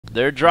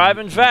They're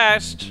driving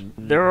fast.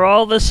 They're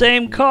all the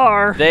same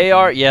car. They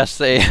are, yes,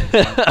 they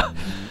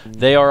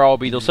they are all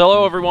Beetles.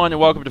 Hello, everyone,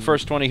 and welcome to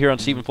First 20 here on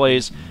Stephen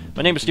Plays.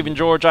 My name is Stephen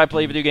George. I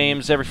play video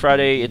games every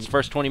Friday. It's the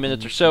first 20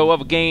 minutes or so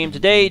of a game.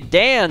 Today,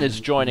 Dan is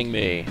joining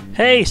me.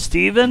 Hey,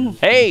 Stephen.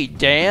 Hey,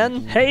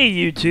 Dan. Hey,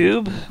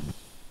 YouTube.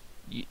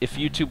 If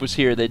YouTube was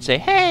here, they'd say,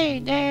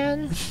 "Hey,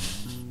 Dan."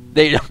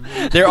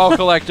 They're all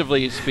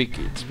collectively speak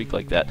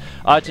like that.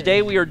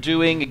 Today we are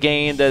doing a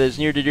game that is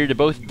near and dear to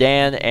both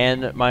Dan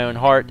and my own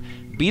heart.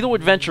 Beetle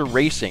Adventure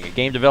Racing, a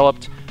game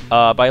developed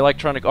by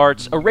Electronic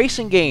Arts, a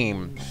racing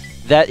game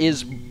that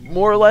is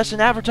more or less an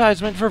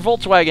advertisement for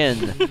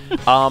Volkswagen.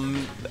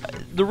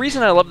 The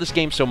reason I love this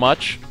game so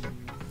much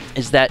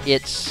is that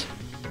it's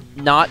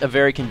not a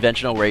very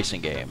conventional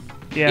racing game.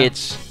 Yeah.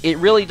 It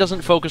really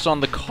doesn't focus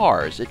on the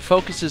cars. It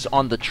focuses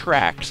on the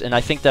tracks, and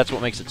I think that's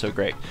what makes it so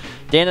great.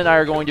 Dan and I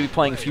are going to be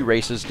playing a few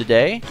races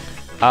today.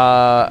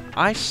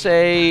 I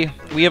say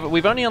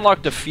we've only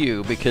unlocked a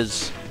few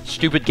because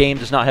stupid game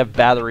does not have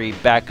battery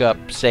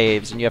backup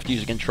saves, and you have to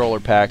use a controller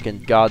pack,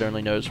 and God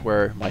only knows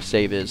where my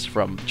save is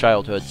from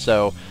childhood.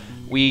 So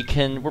we're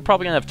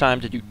probably gonna have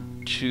time to do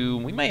 2.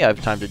 We may have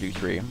time to do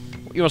 3. You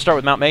want to start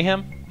with Mount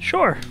Mayhem?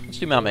 Sure. Let's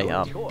do Mount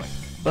Mayhem.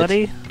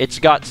 Buddy. It's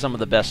got some of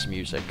the best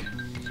music.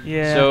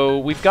 Yeah. So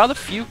we've got a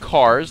few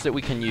cars that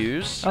we can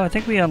use. Oh, I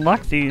think we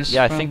unlocked these.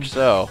 Yeah, I think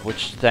so.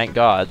 Which, thank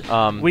God.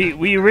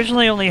 We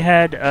originally only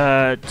had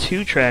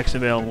 2 tracks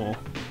available.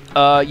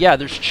 Yeah,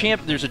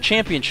 there's a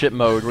championship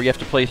mode where you have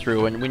to play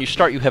through, and when you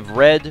start, you have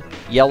red,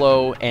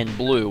 yellow, and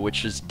blue,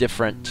 which is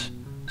different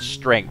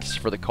strengths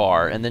for the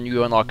car, and then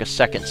you unlock a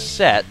second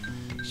set.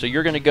 So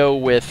you're going to go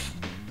with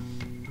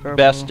Purple.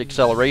 best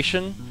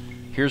acceleration.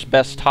 Here's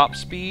best top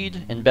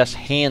speed and best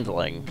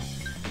handling.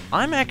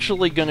 I'm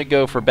actually going to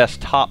go for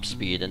best top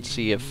speed and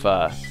see if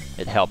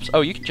it helps. Oh,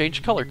 you can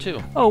change color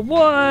too. Oh,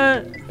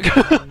 what?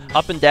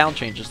 Up and down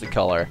changes the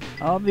color.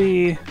 I'll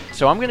be...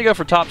 So I'm going to go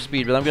for top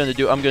speed, but I'm going to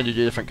do a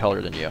different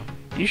color than you.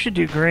 You should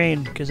do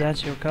green, because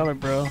that's your color,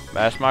 bro.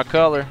 That's my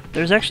color.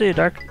 There's actually a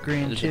dark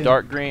green, There's too. a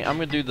dark green. I'm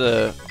going to do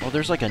the... Oh,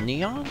 there's like a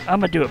neon? I'm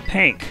going to do a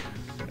pink.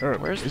 Or,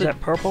 Where's is that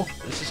purple?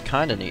 This is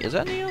kind of neat. Is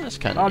that neon? That's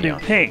kind of I'll neon.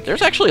 do pink.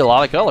 There's actually a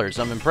lot of colors.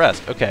 I'm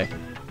impressed. Okay.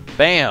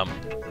 Bam.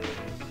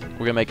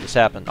 We're going to make this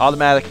happen.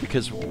 Automatic,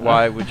 because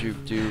why would you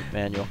do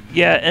manual?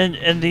 Yeah,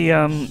 and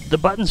the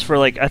buttons for,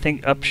 like, I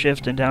think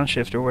upshift and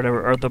downshift or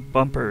whatever are the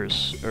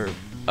bumpers. Or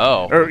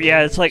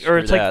yeah, it's like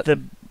like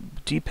the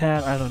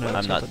D-pad. I don't know.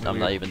 I'm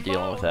not even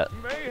dealing with that.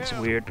 It's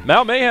weird.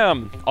 Mount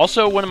Mayhem.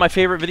 Also one of my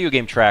favorite video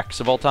game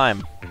tracks of all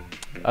time.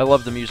 I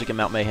love the music in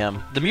Mount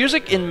Mayhem. The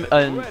music in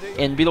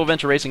Beetle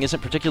Adventure Racing isn't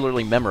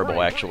particularly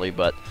memorable, actually,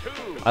 but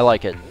I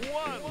like it.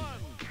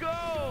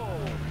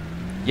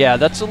 Yeah,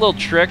 that's a little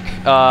trick.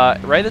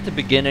 Right at the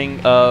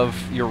beginning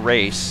of your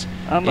race,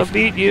 I'm gonna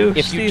beat you.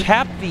 If you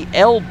tap the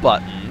L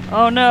button.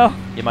 Oh no!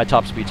 Yeah, my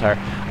top speed's higher.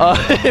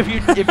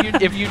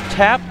 If you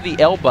tap the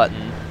L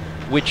button,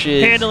 which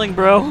is handling,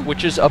 bro,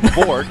 which is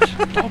abort.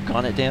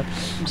 Doggone it, Dan.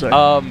 I'm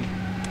sorry.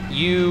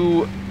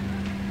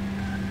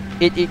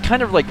 It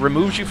kind of like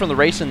removes you from the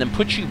race and then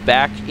puts you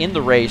back in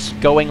the race,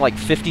 going like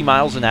 50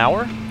 miles an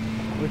hour.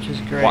 Which is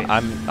great.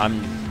 Well,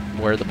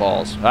 where are the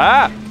balls?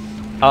 Ah.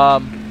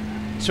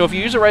 So if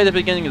you use it right at the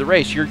beginning of the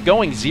race, you're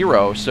going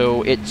 0,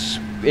 so it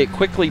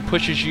quickly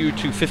pushes you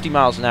to 50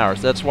 miles an hour.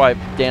 So that's why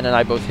Dan and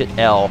I both hit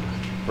L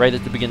right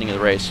at the beginning of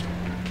the race.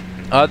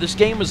 This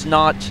game was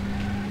not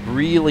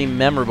really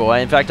memorable.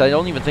 In fact, I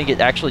don't even think it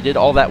actually did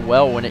all that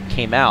well when it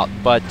came out.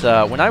 But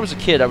when I was a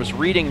kid, I was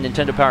reading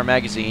Nintendo Power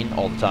Magazine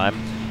all the time,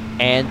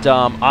 and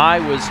I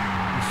was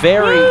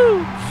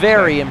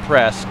very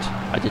impressed.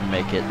 I didn't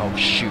make it. Oh,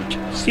 shoot.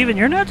 Steven,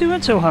 you're not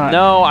doing so hot.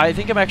 No, I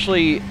think I'm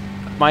actually...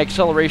 My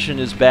acceleration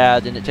is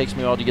bad, and it takes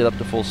me a while to get up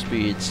to full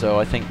speed, so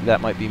I think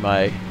that might be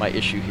my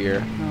issue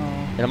here.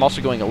 Oh. And I'm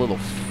also going a little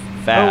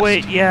fast. Oh,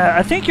 wait, yeah,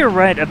 I think you're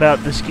right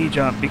about the ski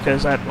jump,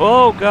 because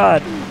oh,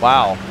 God.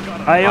 Wow.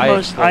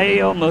 I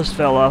almost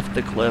fell off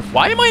the cliff.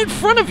 Why am I in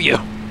front of you?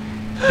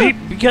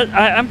 Because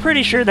I'm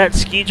pretty sure that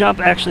ski jump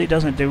actually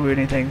doesn't do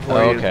anything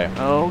for you. Okay.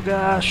 Oh,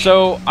 gosh.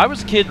 So, I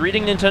was a kid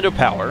reading Nintendo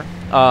Power.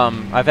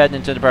 I've had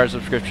Nintendo Power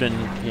subscription,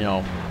 you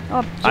know,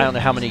 I don't know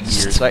how many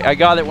years. I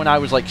got it when I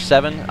was like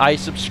 7. I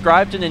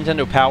subscribed to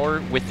Nintendo Power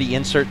with the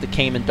insert that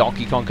came in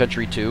Donkey Kong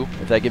Country 2,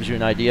 if that gives you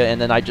an idea. And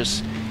then I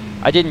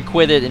didn't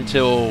quit it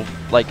until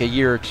like a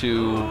year or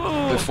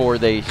 2 before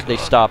they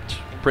stopped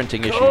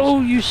printing issues.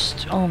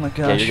 Oh my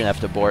gosh. Yeah, you're gonna have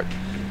to abort.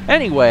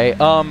 Anyway,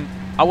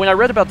 when I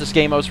read about this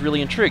game, I was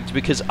really intrigued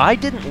because I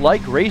didn't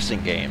like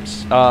racing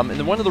games.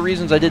 And one of the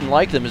reasons I didn't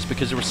like them is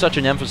because there was such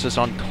an emphasis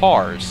on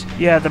cars.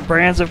 Yeah, the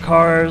brands of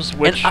cars,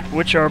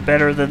 which are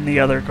better than the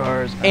other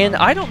cars. And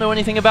I don't know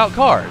anything about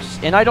cars,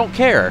 and I don't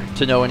care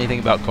to know anything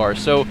about cars.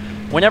 So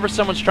whenever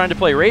someone's trying to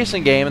play a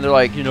racing game and they're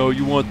like, you know,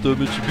 you want the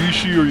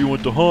Mitsubishi or you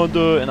want the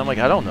Honda, and I'm like,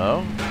 I don't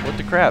know. What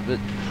the crap?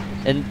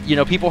 And, you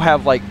know, people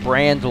have, like,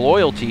 brand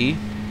loyalty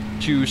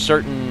to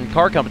certain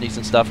car companies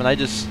and stuff, and I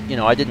just, you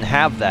know, I didn't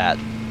have that.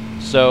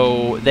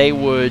 So they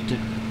would...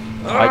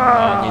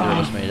 neither of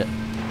us made it.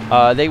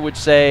 They would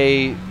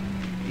say,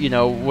 you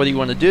know, what do you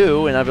want to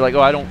do? And I'd be like,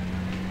 oh,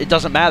 it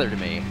doesn't matter to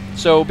me.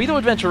 So Beetle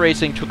Adventure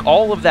Racing took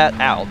all of that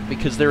out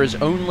because there is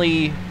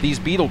only these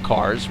Beetle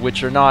cars,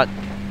 which are not,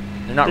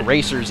 they're not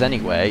racers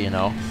anyway, you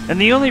know.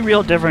 And the only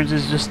real difference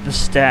is just the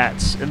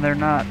stats, and they're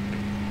not.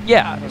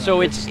 Yeah,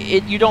 so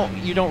you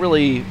don't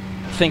really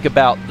think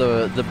about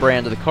the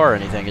brand of the car or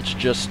anything. It's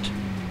just,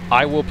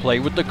 I will play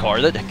with the car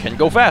that can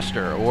go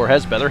faster or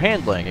has better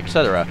handling,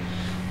 etc.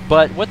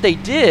 But what they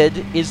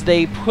did is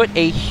they put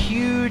a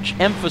huge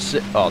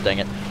emphasis, oh dang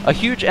it, a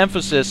huge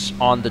emphasis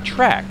on the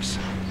tracks.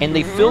 And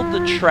they filled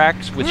the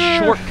tracks with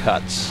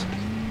shortcuts,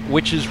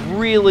 which is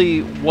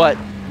really what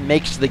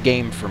makes the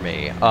game for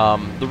me.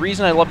 The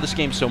reason I love this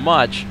game so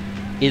much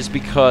is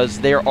because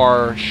there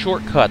are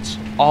shortcuts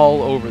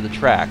all over the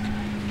track.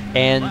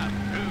 And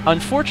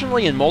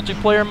unfortunately in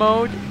multiplayer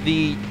mode,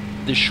 the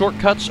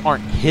shortcuts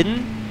aren't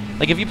hidden.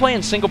 Like if you play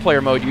in single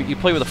player mode, you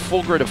play with a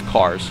full grid of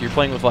cars. So you're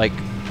playing with like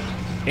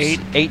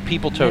eight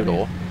people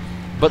total.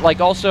 But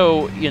like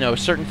also, you know,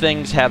 certain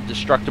things have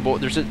destructible.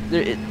 There's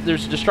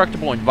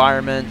destructible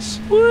environments.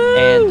 Woo!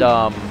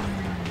 And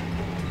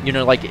you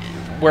know, like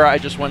where I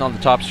just went on the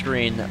top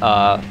screen,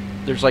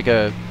 there's like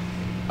a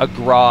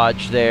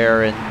garage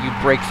there, and you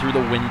break through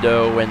the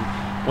window. And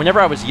whenever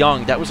I was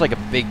young, that was like a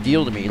big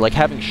deal to me. Like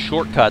having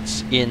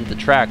shortcuts in the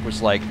track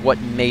was like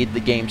what made the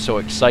game so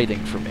exciting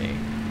for me.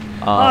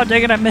 Oh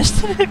dang it! I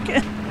missed it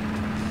again.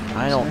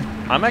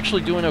 I'm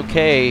actually doing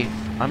okay.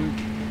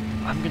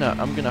 I'm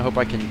gonna hope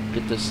I can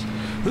get this.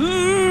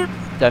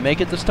 Did I make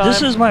it this time?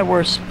 This is my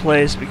worst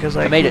place because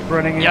I made it.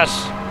 Running in.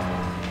 Yes.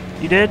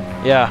 You did?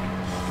 Yeah.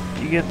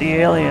 You get the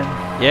alien.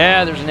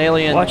 Yeah, there's an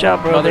alien. Watch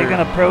out, bro! They're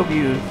gonna probe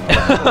you.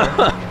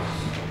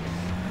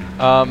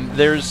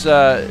 There's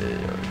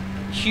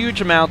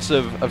huge amounts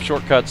of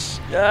shortcuts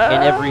in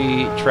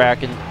every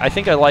track, and I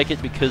think I like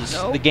it because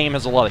the game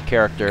has a lot of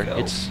character.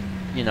 It's,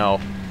 you know,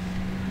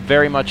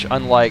 very much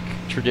unlike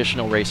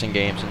traditional racing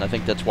games, and I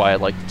think that's why I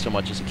liked it so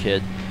much as a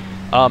kid.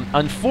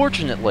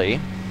 Unfortunately,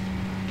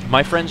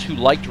 my friends who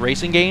liked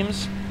racing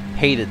games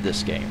hated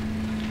this game.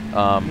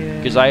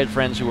 Because I had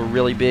friends who were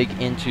really big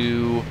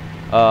into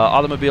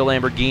automobile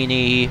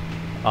Lamborghini.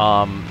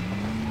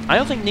 I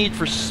don't think Need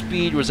for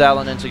Speed was out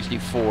on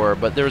N64,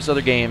 but there was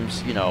other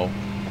games, you know.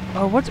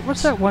 Oh,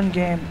 what's that one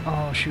game?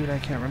 Oh, shoot, I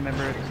can't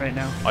remember it right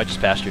now. I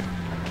just passed you.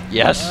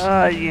 Yes?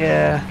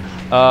 Yeah.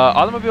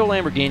 Automobile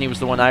Lamborghini was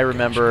the one I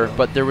remember,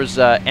 but there was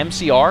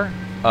MCR,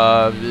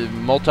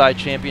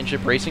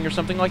 Multi-Championship Racing or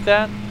something like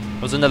that.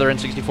 It was another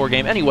N64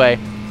 game. Anyway,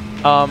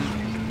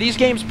 these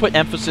games put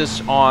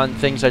emphasis on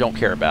things I don't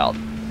care about.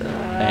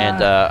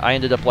 And I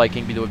ended up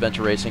liking Beetle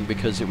Adventure Racing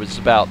because it was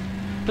about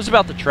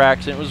the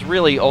tracks, and it was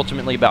really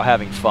ultimately about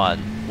having fun,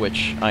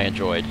 which I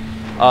enjoyed.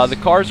 The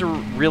cars are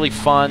really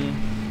fun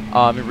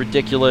and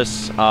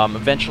ridiculous.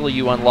 Eventually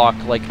you unlock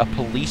like a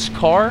police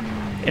car.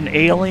 An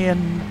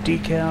alien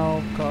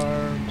decal car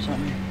or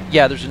something?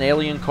 Yeah, there's an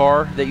alien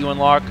car that you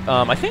unlock.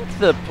 I think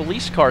the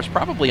police car is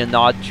probably a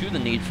nod to the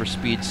Need for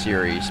Speed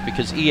series,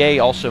 because EA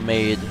also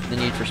made the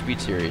Need for Speed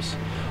series.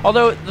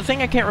 Although, the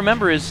thing I can't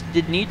remember is,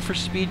 did Need for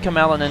Speed come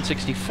out on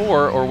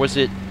N64, or was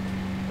it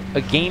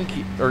a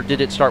GameCube, or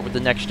did it start with the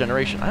next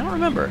generation? I don't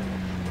remember.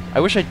 I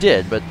wish I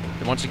did, but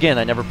once again,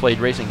 I never played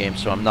racing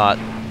games, so I'm not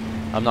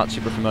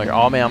super familiar.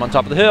 Oh man, I'm on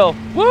top of the hill!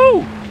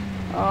 Woo!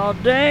 Oh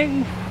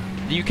dang!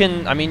 You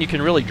can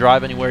really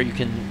drive anywhere. You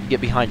can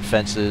get behind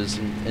fences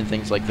and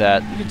things like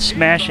that. You can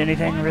smash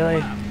anything,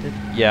 really.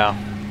 Yeah.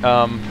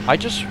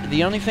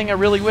 The only thing I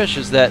really wish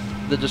is that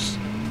the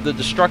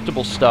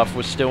destructible stuff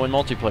was still in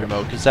multiplayer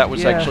mode, because that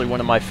was actually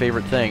one of my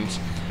favorite things.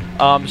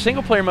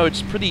 Single player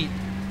mode's pretty,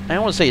 I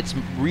don't want to say it's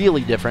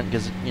really different,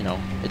 because, you know,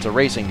 it's a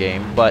racing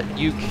game, but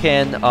you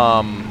can,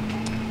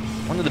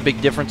 one of the big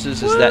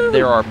differences is that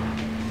there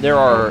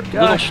are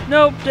gosh,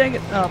 nope, dang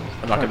it. Oh,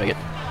 I'm not going to make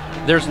it.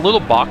 There's little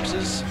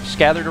boxes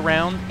scattered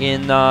around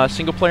in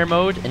single-player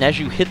mode, and as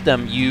you hit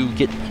them, you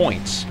get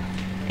points.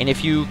 And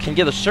if you can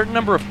get a certain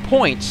number of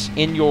points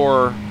in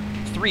your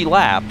 3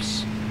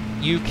 laps,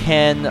 you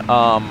can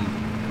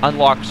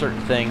unlock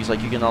certain things,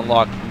 like you can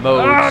unlock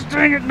modes. Ah,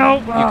 dang it, no!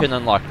 You can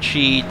unlock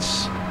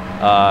cheats,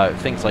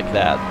 things like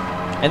that.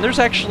 And there's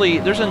actually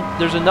there's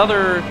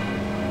another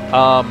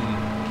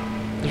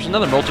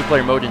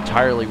multiplayer mode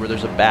entirely where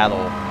there's a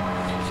battle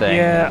thing.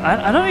 Yeah,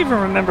 I don't even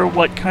remember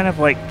what kind of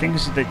like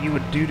things that you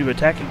would do to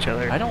attack each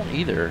other. I don't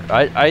either.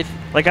 I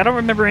don't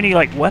remember any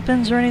like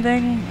weapons or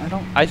anything.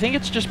 I think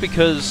it's just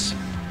because,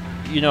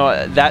 you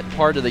know, that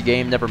part of the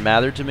game never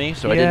mattered to me,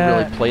 so I didn't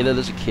really play that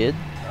as a kid.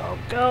 Oh,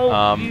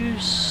 go, you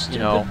stupid. You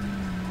know,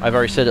 I've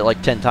already said it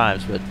like 10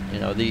 times, but you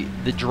know, the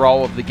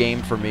draw of the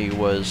game for me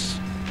was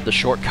the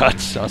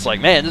shortcuts. I was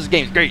like, man, this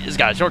game's great. This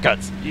guy's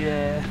shortcuts.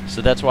 Yeah.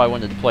 So that's why I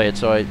wanted to play it.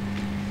 So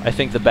I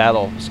think the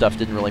battle stuff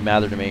didn't really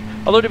matter to me.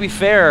 Although, to be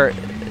fair,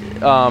 you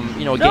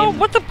know,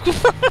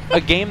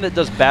 a game that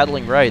does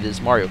battling right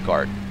is Mario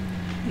Kart.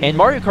 And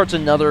Mario Kart's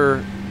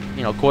another,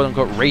 you know,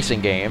 quote-unquote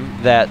racing game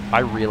that I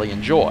really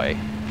enjoy.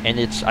 And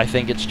I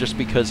think it's just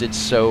because it's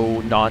so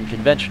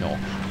non-conventional.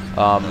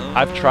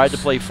 I've tried to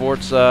play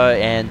Forza,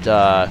 and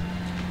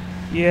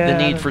Yeah. the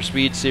Need for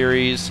Speed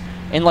series,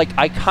 and like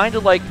I kind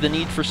of like the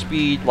Need for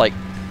Speed like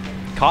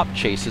cop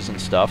chases and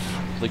stuff,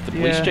 like the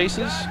police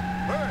chases.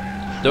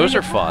 Those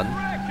are fun.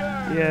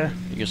 Yeah.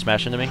 You gonna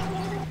smash into me?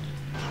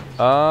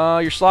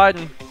 You're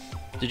sliding.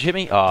 Did you hit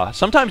me?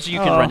 Sometimes you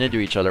can run into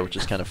each other, which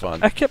is kind of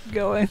fun. I kept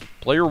going.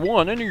 Player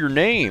 1, enter your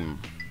name.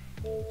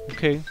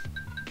 Okay.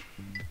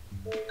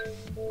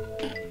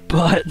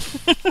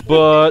 But.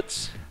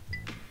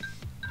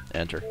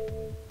 Enter.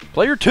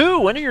 Player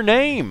 2, enter your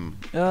name.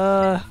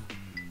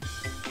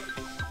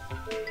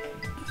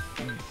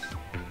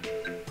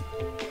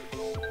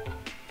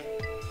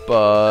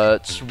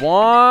 Butts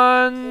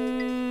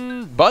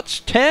 1. Butts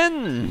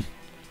 10.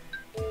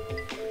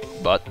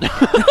 But.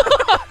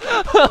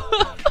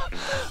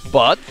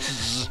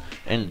 Butts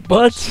and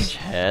Butts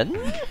 10.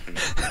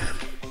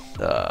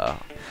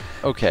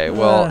 Okay,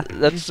 well,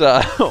 that's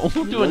we'll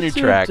do a new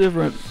track.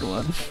 Different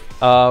one.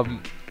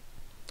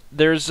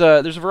 There's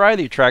a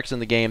variety of tracks in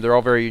the game. They're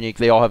all very unique.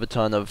 They all have a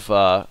ton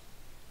of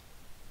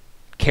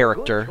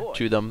character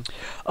to them.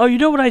 Oh, you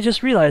know what I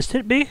just realized?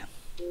 Hit B.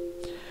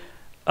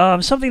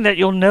 Something that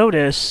you'll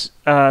notice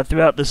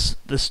throughout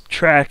this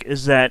track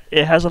is that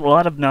it has a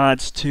lot of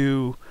nods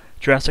to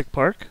Jurassic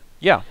Park.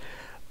 Yeah.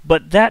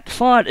 But that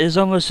font is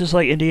almost just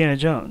like Indiana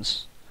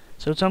Jones.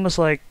 So it's almost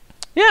like...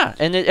 Yeah,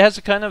 and it has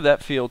a kind of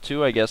that feel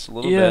too, I guess, a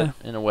little bit,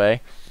 in a way.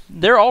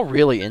 They're all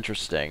really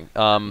interesting.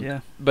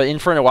 But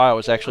Inferno Wild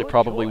was actually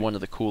probably one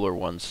of the cooler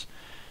ones.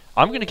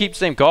 I'm going to keep the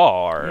same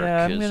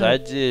car, because I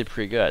did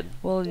pretty good.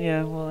 Well,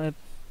 yeah, well...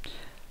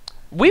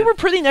 We were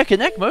pretty neck and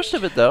neck most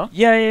of it, though.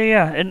 Yeah.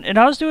 And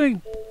I was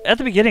doing... At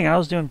the beginning, I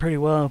was doing pretty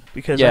well,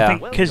 because I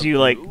think because you,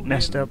 like,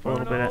 messed up a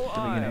little bit at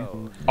the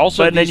beginning.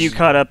 Also, but then you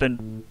caught up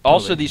and...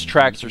 Also, these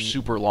tracks are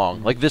super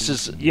long. Like, this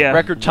is...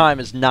 Record time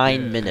is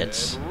 9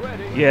 minutes.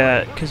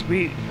 Yeah, because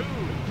we...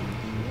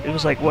 It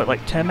was like, what,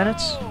 like 10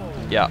 minutes?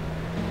 Yeah.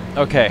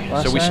 Okay,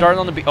 Last so we time? started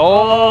on the beach.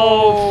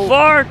 Oh!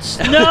 Farts!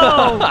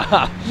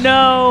 No!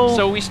 No!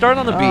 So we start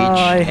on the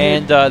beach,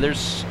 and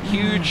there's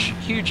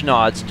huge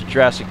nods to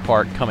Jurassic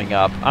Park coming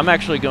up. I'm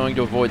actually going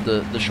to avoid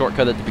the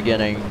shortcut at the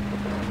beginning,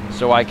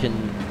 so I can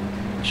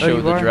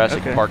show the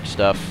Jurassic Park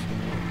stuff.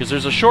 Because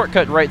there's a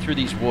shortcut right through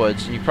these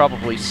woods, and you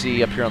probably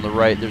see up here on the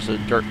right, there's a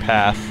dirt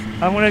path.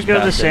 I'm going to go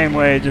the same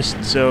way,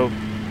 just so...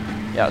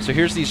 Yeah, so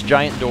here's these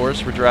giant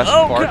doors for Jurassic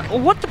Park.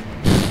 God, what the...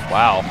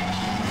 Wow.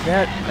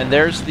 And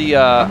there's the...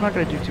 I'm not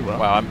going to do too well.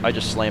 Wow, I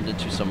just slammed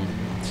into some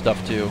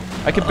stuff, too.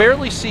 I could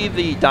barely see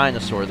the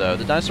dinosaur, though.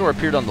 The dinosaur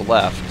appeared on the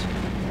left,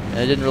 and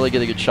I didn't really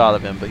get a good shot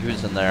of him, but he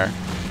was in there.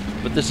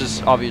 But this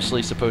is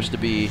obviously supposed to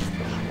be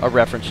a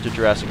reference to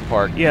Jurassic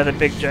Park. Yeah, the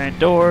big giant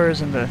doors,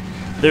 and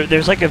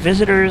there's like a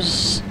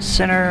visitors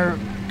center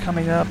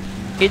coming up.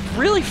 It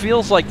really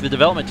feels like the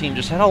development team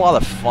just had a lot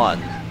of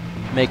fun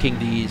making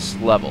these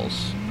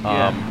levels.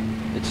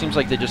 It seems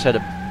like they just had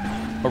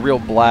a real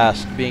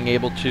blast being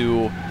able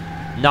to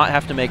not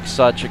have to make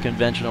such a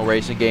conventional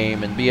racing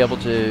game and be able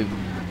to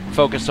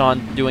focus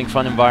on doing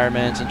fun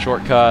environments and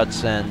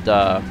shortcuts. And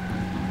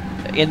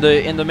in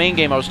the main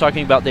game I was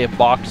talking about, they have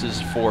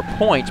boxes for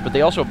points, but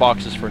they also have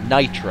boxes for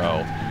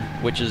nitro,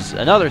 which is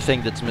another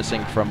thing that's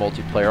missing from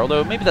multiplayer,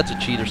 although maybe that's a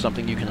cheat or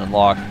something you can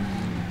unlock.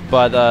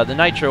 But the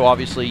nitro,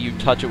 obviously, you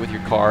touch it with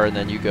your car and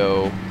then you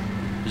go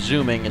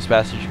zooming as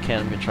fast as you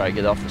can. I'm going to try to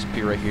get off this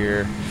pier right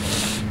here.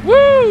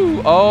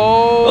 Woo!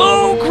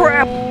 Oh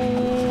crap!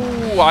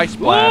 I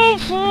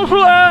splashed.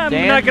 I'm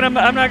not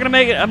gonna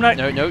make it. I'm not.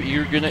 No,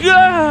 you're gonna. Did you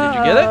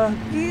get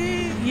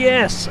it?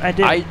 Yes, I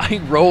did.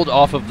 I rolled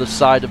off of the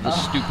side of the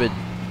stupid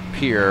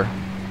pier.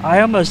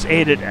 I almost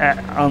ate it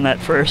on that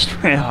first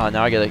ramp.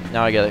 Now I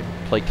gotta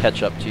play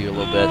catch up to you a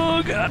little bit.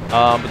 Oh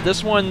god. But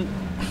this one,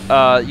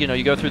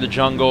 you go through the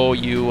jungle.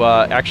 You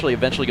actually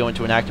eventually go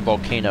into an active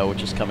volcano,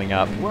 which is coming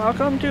up.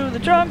 Welcome to the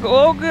jungle.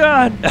 Oh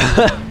god.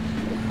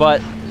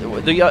 But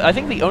I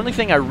think the only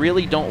thing I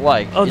really don't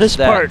like is this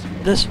part.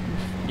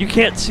 You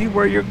can't see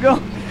where you're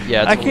going.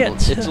 Yeah,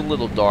 it's a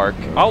little dark.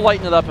 I'll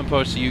lighten it up in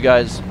post so you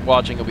guys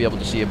watching will be able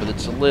to see it, but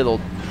it's a little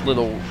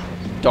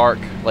dark,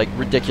 like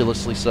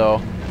ridiculously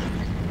so.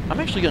 I'm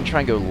actually gonna try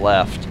and go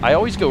left. I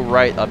always go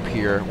right up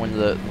here when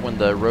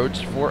the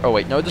road's for. Oh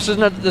wait, no, this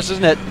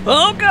isn't it.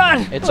 Oh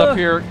god! It's up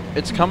here.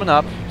 It's coming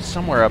up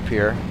somewhere up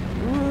here.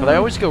 But I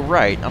always go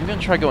right. I'm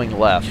gonna try going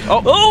left.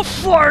 Oh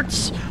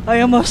farts!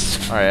 I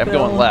almost. All right, I'm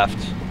going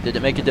left. Did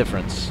it make a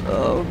difference?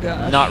 Oh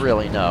gosh. Not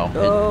really.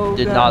 No. It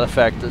did not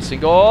affect a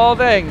single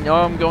thing. No,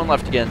 I'm going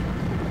left again.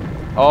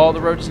 Oh,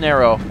 the road is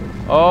narrow.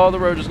 Oh, the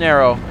road is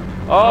narrow.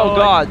 Oh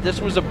god,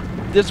 this was a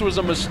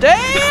mistake.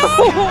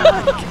 Oh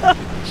my gosh.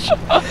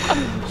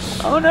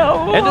 Oh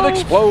no. And it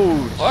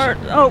explodes.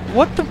 Oh,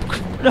 what the?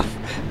 No.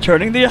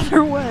 Turning the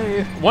other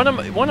way. One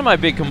of my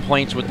big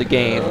complaints with the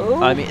game.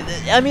 I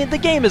mean, the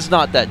game is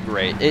not that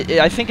great.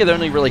 I think it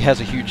only really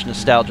has a huge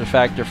nostalgia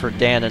factor for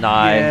Dan and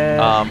I.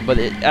 Yeah. But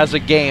as a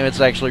game,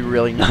 it's actually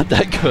really not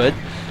that good.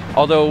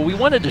 Although we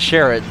wanted to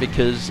share it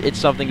because it's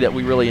something that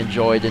we really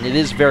enjoyed and it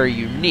is very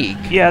unique.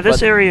 Yeah,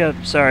 this area.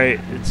 Sorry,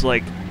 it's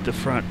like the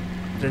front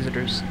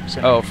visitors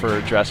center. Oh,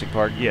 for Jurassic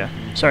Park. Yeah.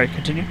 Sorry,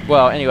 continue.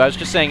 Well, anyway, I was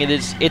just saying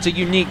it's a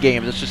unique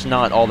game. It's just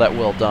not all that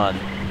well done.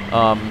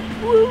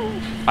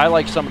 I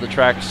like some of the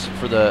tracks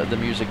for the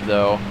music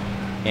though,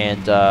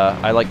 and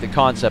I like the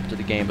concept of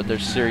the game. But there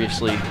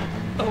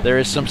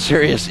is some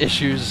serious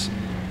issues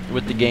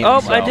with the game. Oh,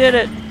 itself. I did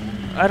it.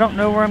 I don't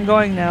know where I'm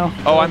going now.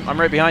 Oh, I'm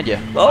right behind you.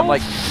 Oh, I'm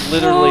like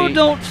literally.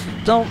 Oh,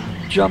 don't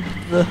jump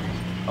the.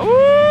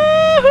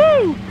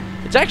 Woohoo!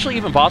 It's actually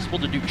even possible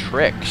to do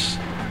tricks.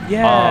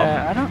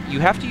 Yeah, I don't. You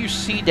have to use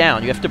C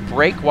down. You have to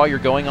brake while you're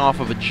going off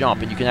of a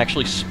jump, and you can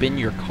actually spin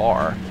your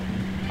car.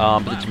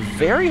 But it's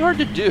very hard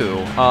to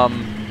do.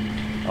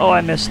 Oh,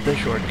 I missed the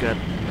shortcut.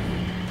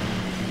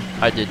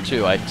 I did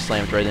too. I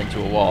slammed right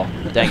into a wall.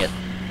 Dang it.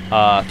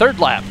 Third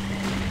lap.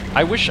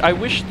 I wish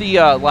the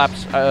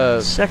laps.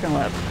 Second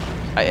lap.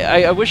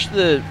 I wish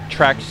the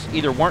tracks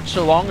either weren't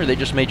so long or they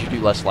just made you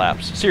do less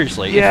laps.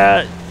 Seriously.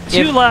 Yeah,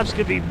 two laps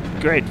could be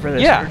great for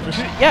this. Yeah.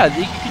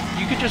 Yeah.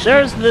 You could just.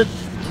 There's the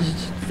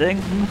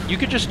thing. You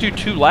could just do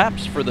 2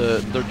 laps for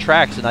the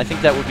tracks, and I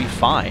think that would be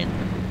fine,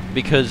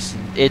 because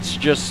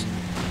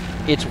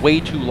it's way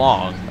too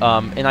long.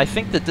 And I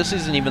think that this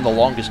isn't even the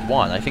longest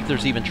one. I think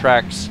there's even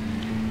tracks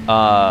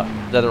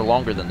that are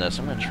longer than this.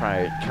 I'm gonna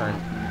try turn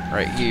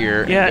right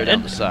here and go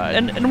down the side.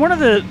 And one of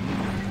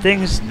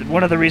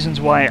the reasons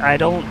why I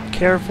don't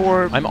care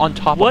for I'm on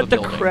top of a building.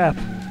 What the crap?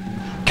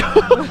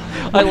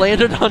 I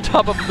landed on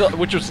top of a building,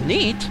 which was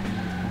neat,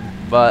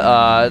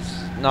 but it's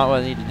not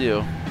what I need to do.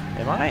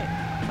 Am I?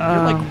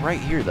 You're like right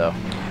here, though.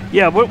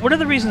 Yeah, one of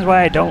the reasons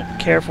why I don't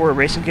care for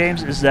racing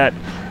games is that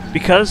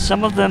because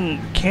some of them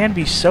can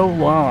be so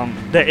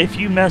long that if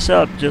you mess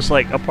up just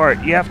like a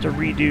part, you have to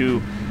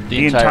redo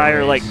the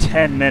entire like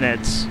 10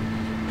 minutes.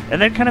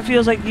 And that kind of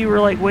feels like you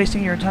were like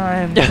wasting your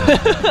time.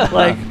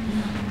 Like,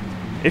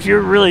 if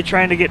you're really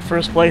trying to get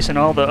first place and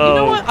all the... You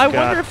know what? I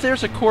wonder if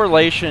there's a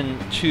correlation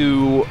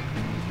to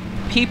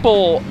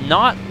people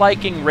not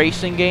liking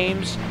racing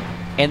games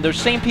and those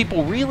same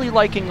people really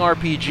liking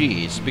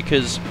RPGs,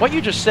 because what you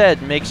just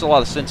said makes a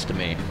lot of sense to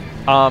me.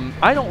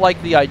 I don't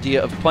like the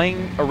idea of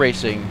playing a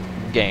racing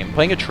game,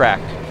 playing a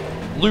track,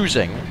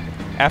 losing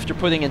after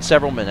putting in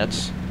several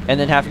minutes, and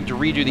then having to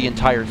redo the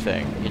entire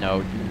thing, you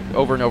know,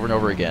 over and over and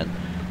over again.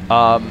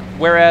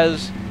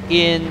 Whereas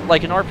in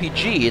like an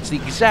RPG, it's the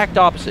exact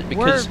opposite,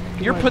 because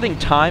you're putting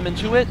time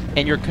into it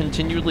and you're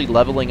continually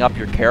leveling up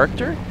your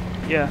character.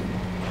 Yeah.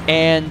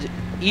 And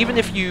even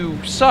if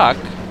you suck,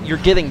 you're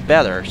getting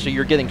better, so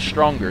you're getting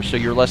stronger, so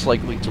you're less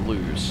likely to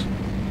lose.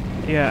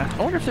 Yeah.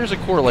 I wonder if there's a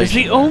correlation.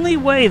 Because the only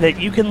way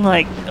that you can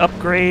like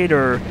upgrade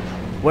or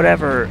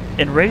whatever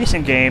in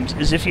racing games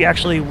is if you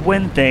actually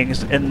win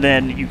things, and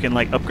then you can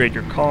like upgrade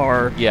your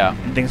car. Yeah.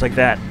 And things like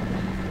that.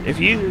 If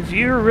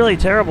you're really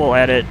terrible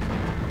at it,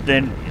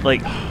 then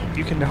like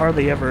you can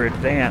hardly ever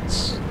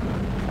advance.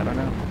 I don't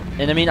know.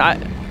 And I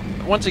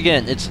mean, once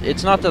again,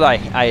 it's not that I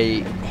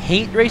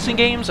hate racing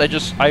games. I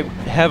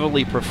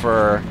heavily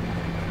prefer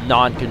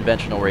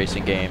non-conventional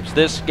racing games.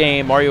 This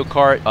game, Mario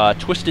Kart,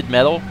 Twisted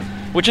Metal,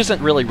 which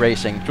isn't really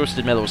racing.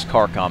 Twisted Metal is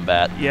car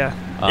combat. Yeah.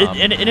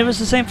 And it was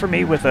the same for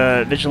me with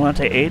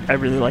Vigilante 8. I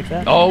really like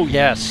that. Oh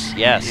yes,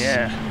 yes.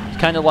 Yeah. It's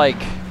kind of like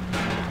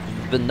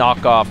the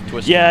knockoff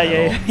Twisted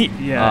Metal.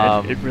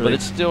 Yeah. It really. But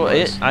it's still.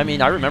 I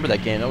mean, I remember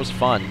that game. That was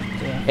fun.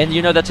 Yeah. And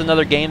you know, that's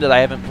another game that I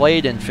haven't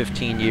played in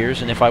 15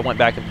 years. And if I went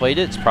back and played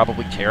it, it's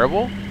probably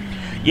terrible.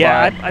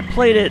 Yeah, I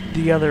played it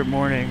the other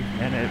morning,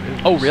 and it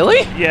was, oh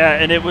really? Yeah,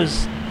 and it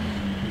was.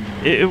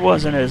 It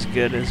wasn't as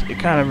good as... It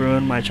kind of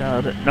ruined my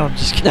childhood. No, I'm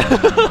just kidding.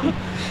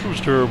 It was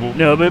terrible.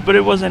 No, but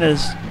it wasn't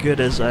as good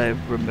as I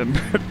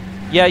remembered.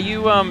 Yeah,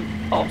 you,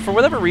 for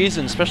whatever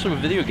reason, especially with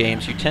video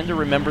games, you tend to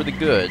remember the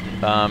good.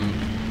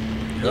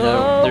 You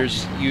know,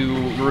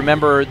 you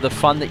remember the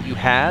fun that you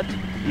had.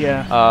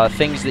 Yeah.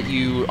 Things that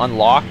you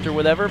unlocked or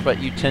whatever, but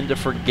you tend to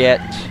forget,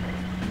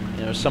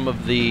 you know, some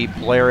of the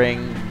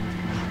blaring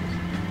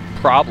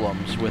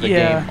problems with a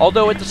game.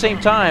 Although at the same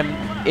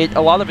time,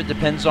 a lot of it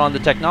depends on the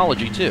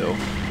technology too.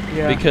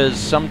 Yeah. Because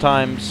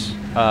sometimes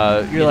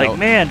you're like,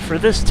 man, for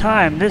this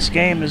time, this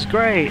game is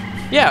great.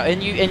 Yeah,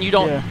 and you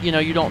don't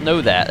you don't know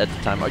that at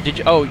the time. Or did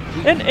you? Oh.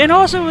 And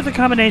also with the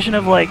combination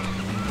of like,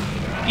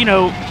 you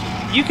know,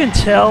 you can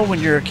tell when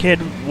you're a kid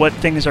what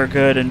things are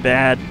good and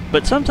bad,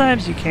 but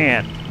sometimes you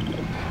can't.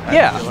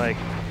 I feel like.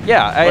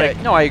 Yeah,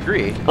 I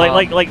agree.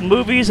 Like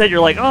movies that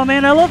you're like, oh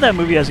man, I love that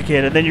movie as a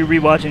kid, and then you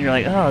rewatch and you're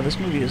like, oh, this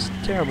movie is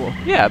terrible.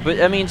 Yeah,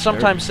 but I mean,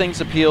 sometimes things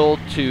appeal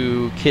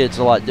to kids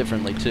a lot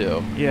differently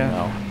too. Yeah. You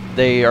know?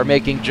 They are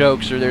making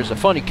jokes, or there's a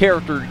funny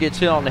character who gets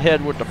hit on the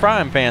head with the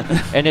frying pan,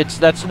 and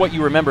that's what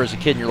you remember as a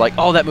kid. And you're like,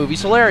 oh, that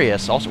movie's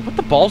hilarious. Also, what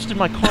the balls did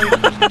my car even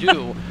just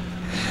do?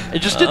 It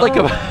just did like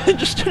it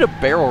just did a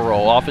barrel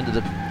roll off into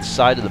the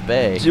side of the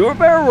bay. Do a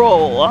barrel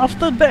roll off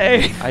the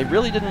bay. I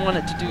really didn't want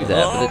it to do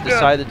that, but it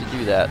decided to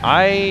do that.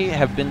 I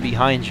have been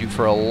behind you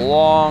for a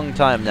long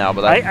time now,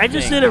 but I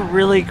just did a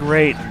really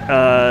great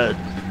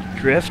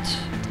drift.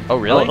 Oh,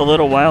 really? A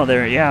little while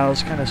there. Yeah, I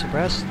was kind of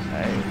surprised.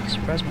 I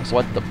surprised myself.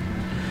 What the?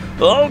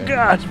 Oh, okay,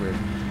 God. that's weird.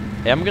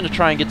 I'm going to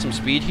try and get some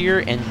speed here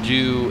and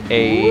do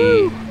a...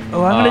 Woo!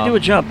 Oh, I'm going to do a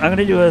jump. I'm going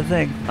to do a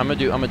thing. I'm going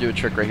to do a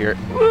trick right here.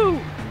 Woo!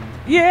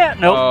 Yeah!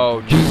 Nope.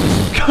 Oh,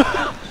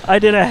 Jesus. I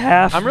did a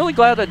half. I'm really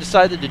glad I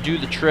decided to do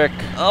the trick.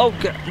 Oh,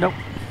 God. Nope.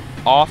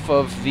 Off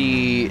of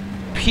the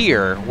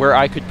pier where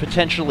I could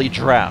potentially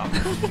drown.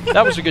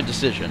 That was a good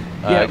decision.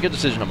 Yeah. Good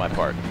decision on my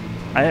part.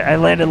 I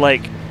landed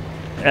like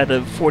at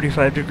a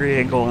 45-degree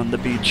angle on the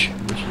beach,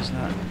 which is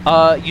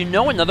not. You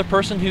know another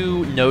person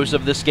who knows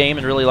of this game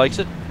and really likes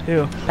it?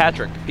 Who?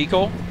 Patrick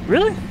Beetle.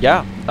 Really?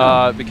 Yeah.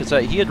 Because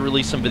he had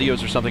released some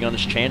videos or something on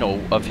his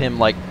channel of him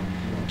like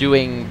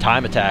doing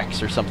time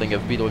attacks or something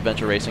of Beetle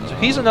Adventure Racing. So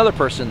he's another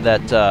person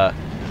that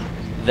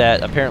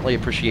that apparently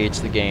appreciates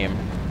the game.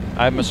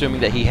 I'm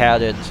assuming that he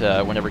had it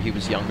whenever he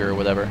was younger or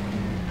whatever.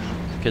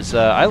 Because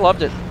I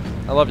loved it.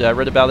 I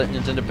read about it in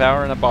Nintendo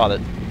Power and I bought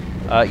it.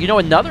 You know,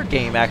 another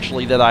game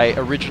actually that I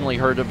originally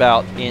heard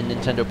about in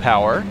Nintendo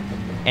Power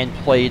and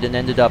played and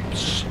ended up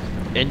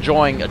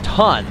enjoying a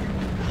ton,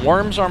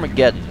 Worms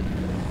Armageddon.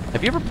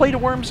 Have you ever played a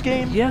Worms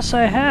game? Yes,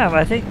 I have.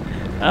 I think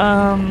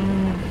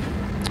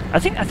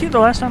the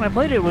last time I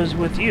played it was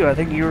with you. I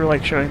think you were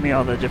like showing me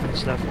all the different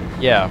stuff.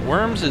 Yeah,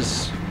 Worms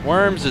is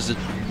a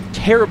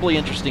terribly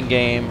interesting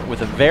game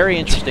with a very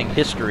interesting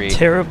history.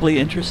 Terribly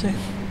interesting?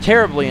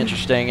 Terribly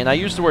interesting, and I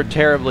use the word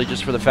terribly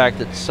just for the fact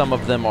that some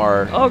of them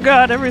are... Oh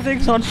god,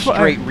 everything's on fire.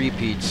 Straight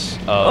repeats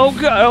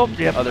of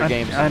other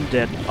games. I'm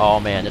dead.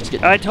 Oh man, it's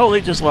getting... I totally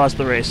just lost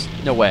the race.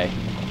 No way.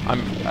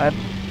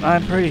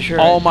 I'm pretty sure.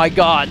 Oh my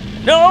god.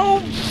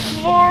 No!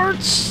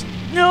 Farts!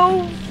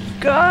 No!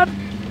 God!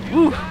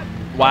 Ooh.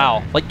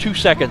 Wow, like 2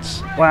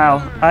 seconds. Wow.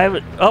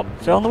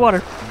 Fell in the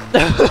water.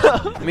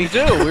 Me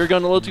too, we were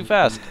going a little too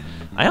fast.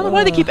 I don't know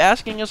why they keep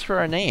asking us for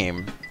our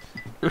name.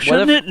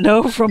 Shouldn't it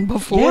know from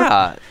before?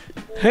 Yeah.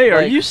 Hey,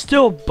 are you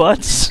still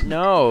Butts?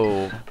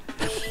 No.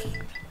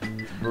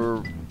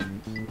 No,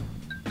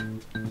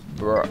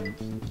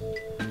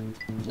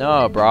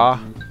 brah.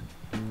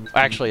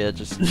 Actually, it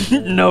just...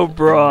 No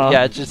bra.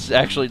 Yeah, it just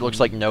actually looks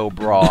like no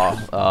bra,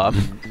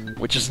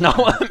 which is not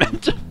what I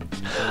meant to...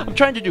 I'm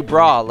trying to do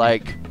bra,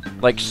 like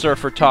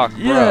surfer talk,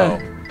 bro.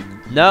 Yeah.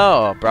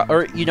 No, bra.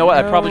 Or, you know what?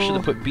 I probably should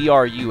have put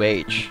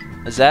B-R-U-H.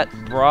 Is that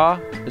bra?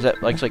 Is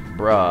that, like, it's like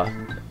bra?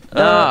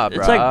 Nah,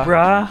 it's like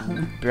bra.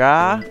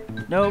 Bra?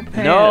 No pants.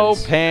 No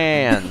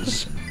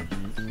pans.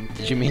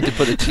 Did you mean to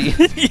put a T?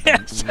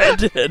 Yes, I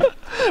did.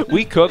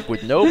 We cook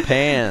with no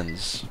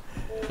pans.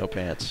 No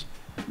pants.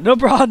 No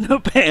bra, no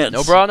pants.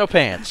 No bra, no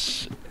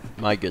pants.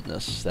 My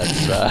goodness,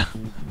 that's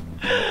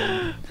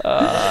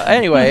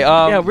anyway,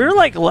 yeah, we're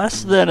like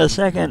less than a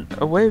second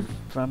away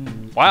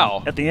from...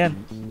 Wow. At the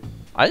end.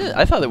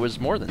 I thought it was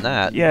more than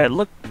that. Yeah, it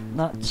looked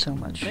not so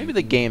much. Maybe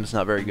the game's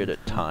not very good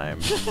at time.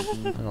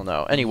 I don't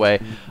know.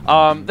 Anyway,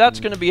 that's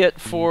going to be it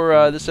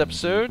for this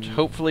episode.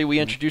 Hopefully we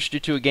introduced you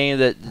to a game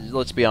that,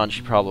 let's be honest,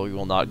 you probably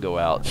will not go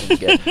out and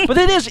get. But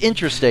it is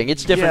interesting.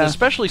 It's different,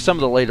 especially some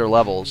of the later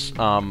levels.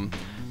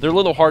 They're a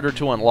little harder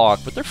to unlock,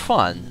 but they're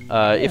fun.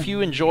 If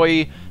you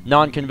enjoy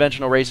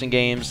non-conventional racing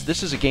games,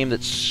 this is a game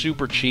that's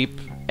super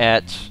cheap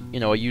at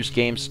a used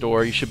game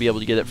store. You should be able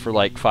to get it for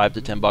like $5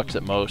 to $10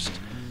 at most.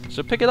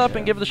 So pick it up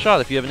and give it a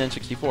shot if you have an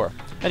N64.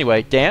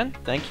 Anyway, Dan,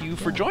 thank you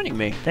for joining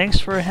me. Thanks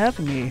for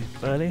having me,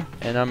 buddy.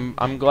 And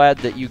I'm glad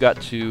that you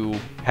got to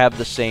have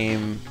the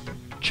same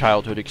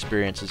childhood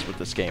experiences with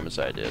this game as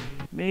I did.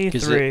 Me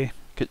 3.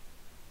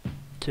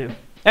 2.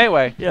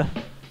 Anyway. Yeah.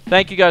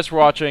 Thank you guys for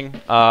watching.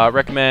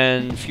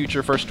 Recommend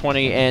future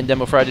First20 and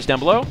Demo Fridays down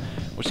below.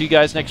 We'll see you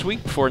guys next week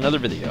for another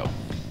video.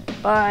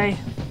 Bye.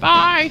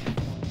 Bye.